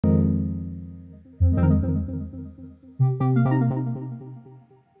Hi,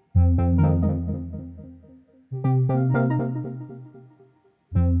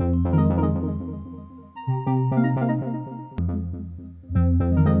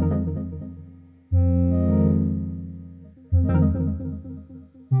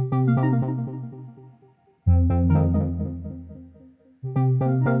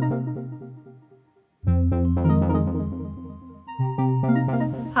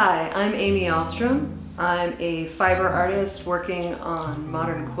 I'm Amy Ahlstrom. I'm a fiber artist working on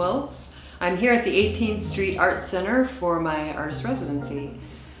modern quilts. I'm here at the 18th Street Art Center for my artist residency.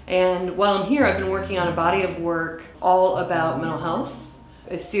 And while I'm here, I've been working on a body of work all about mental health,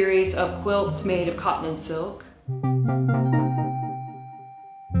 a series of quilts made of cotton and silk.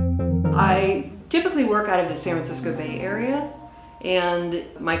 I typically work out of the San Francisco Bay Area, and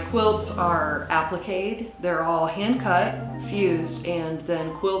my quilts are appliqued. They're all hand-cut, fused, and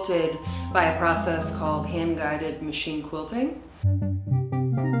then quilted by a process called hand-guided machine quilting.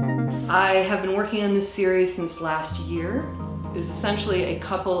 I have been working on this series since last year. It's essentially a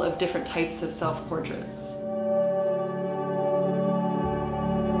couple of different types of self-portraits.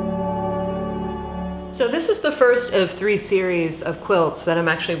 So this is the first of 3 series of quilts that I'm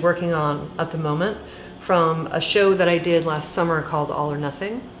actually working on at the moment, from a show that I did last summer called All or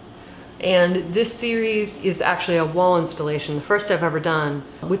Nothing. And this series is actually a wall installation, the first I've ever done,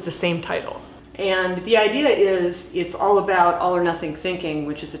 with the same title. And the idea is it's all about all or nothing thinking,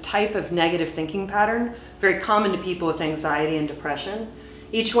 which is a type of negative thinking pattern, very common to people with anxiety and depression.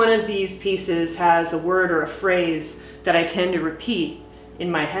 Each one of these pieces has a word or a phrase that I tend to repeat in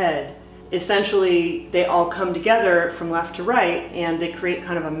my head. Essentially, they all come together from left to right, and they create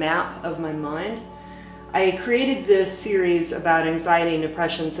kind of a map of my mind. I created this series about anxiety and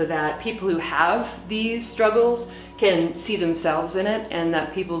depression so that people who have these struggles can see themselves in it, and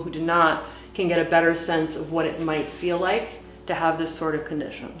that people who do not can get a better sense of what it might feel like to have this sort of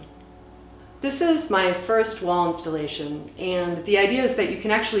condition. This is my first wall installation, and the idea is that you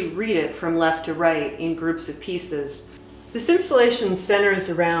can actually read it from left to right in groups of pieces. This installation centers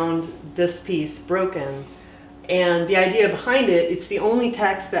around this piece, Broken, and the idea behind it, it's the only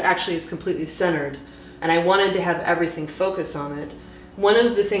text that actually is completely centered. And I wanted to have everything focus on it. One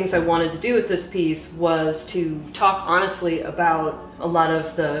of the things I wanted to do with this piece was to talk honestly about a lot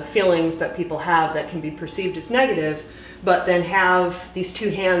of the feelings that people have that can be perceived as negative, but then have these 2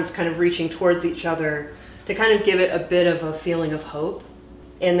 hands kind of reaching towards each other to kind of give it a bit of a feeling of hope.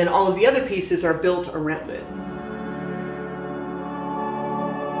 And then all of the other pieces are built around it.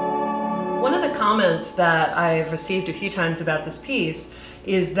 One of the comments that I've received a few times about this piece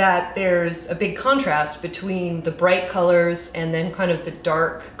is that there's a big contrast between the bright colors and then kind of the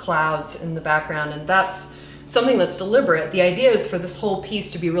dark clouds in the background, and that's something that's deliberate. The idea is for this whole piece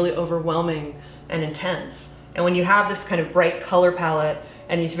to be really overwhelming and intense. And when you have this kind of bright color palette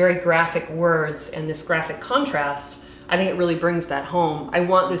and these very graphic words and this graphic contrast, I think it really brings that home. I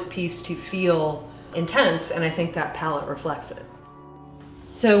want this piece to feel intense, and I think that palette reflects it.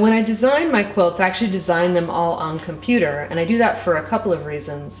 So when I design my quilts, I actually design them all on computer, and I do that for a couple of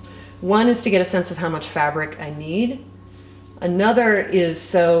reasons. One is to get a sense of how much fabric I need. Another is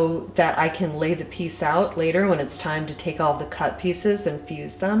so that I can lay the piece out later when it's time to take all the cut pieces and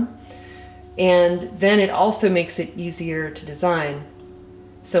fuse them. And then it also makes it easier to design.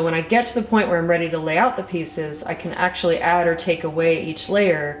 So when I get to the point where I'm ready to lay out the pieces, I can actually add or take away each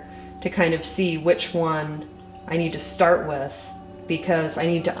layer to kind of see which one I need to start with, because I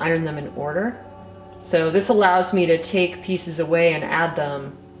need to iron them in order. So this allows me to take pieces away and add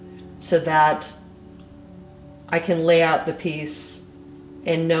them so that I can lay out the piece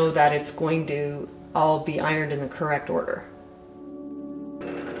and know that it's going to all be ironed in the correct order.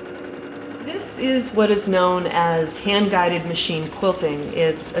 This is what is known as hand-guided machine quilting.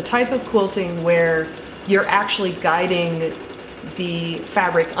 It's a type of quilting where you're actually guiding the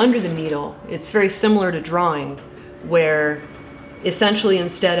fabric under the needle. It's very similar to drawing, where essentially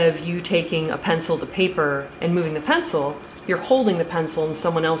instead of you taking a pencil to paper and moving the pencil, you're holding the pencil and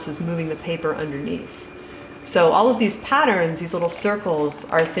someone else is moving the paper underneath. So all of these patterns, these little circles,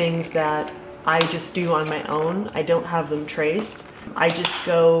 are things that I just do on my own. I don't have them traced. I just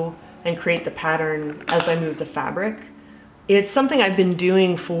go and create the pattern as I move the fabric. It's something I've been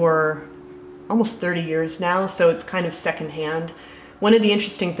doing for almost 30 years now, so it's kind of secondhand. One of the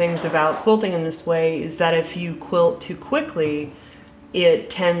interesting things about quilting in this way is that if you quilt too quickly, it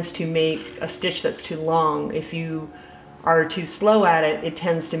tends to make a stitch that's too long. If you are too slow at it, it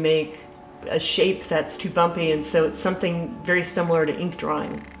tends to make a shape that's too bumpy, and so it's something very similar to ink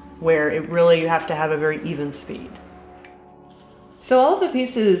drawing, where it really, you have to have a very even speed. So all of the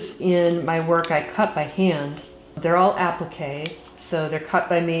pieces in my work I cut by hand. They're all applique, so they're cut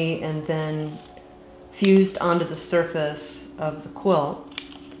by me and then fused onto the surface of the quilt.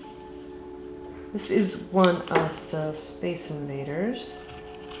 This is one of the Space Invaders.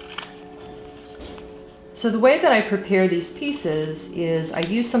 So the way that I prepare these pieces is I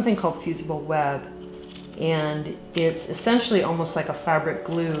use something called fusible web, and it's essentially almost like a fabric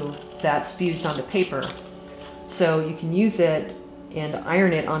glue that's fused onto paper. So you can use it and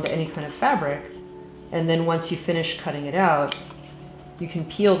iron it onto any kind of fabric, and then once you finish cutting it out, you can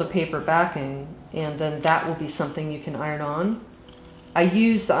peel the paper backing, and then that will be something you can iron on. I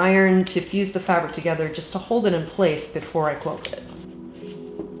use the iron to fuse the fabric together just to hold it in place before I quilt it.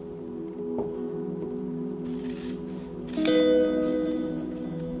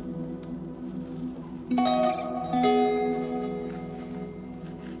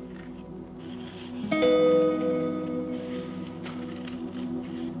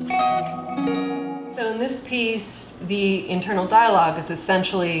 So in this piece, the internal dialogue is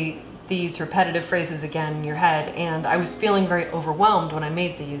essentially these repetitive phrases again in your head, and I was feeling very overwhelmed when I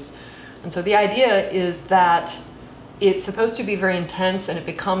made these. And so the idea is that it's supposed to be very intense and it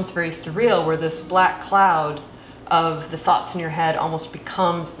becomes very surreal, where this black cloud of the thoughts in your head almost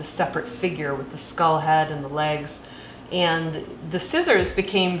becomes the separate figure with the skull head and the legs. And the scissors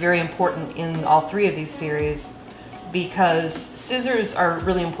became very important in all three of these series, because scissors are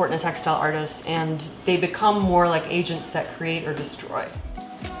really important to textile artists, and they become more like agents that create or destroy.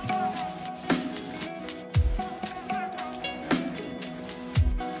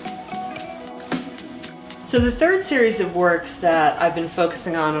 So the third series of works that I've been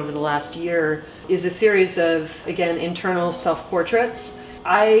focusing on over the last year is a series of, again, internal self-portraits.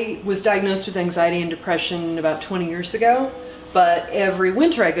 I was diagnosed with anxiety and depression about 20 years ago, but every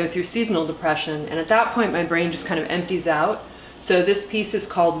winter I go through seasonal depression, and at that point my brain just kind of empties out. So this piece is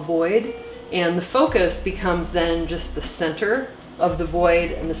called Void, and the focus becomes then just the center of the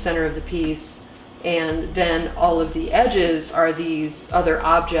void and the center of the piece, and then all of the edges are these other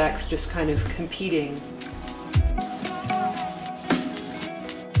objects just kind of competing.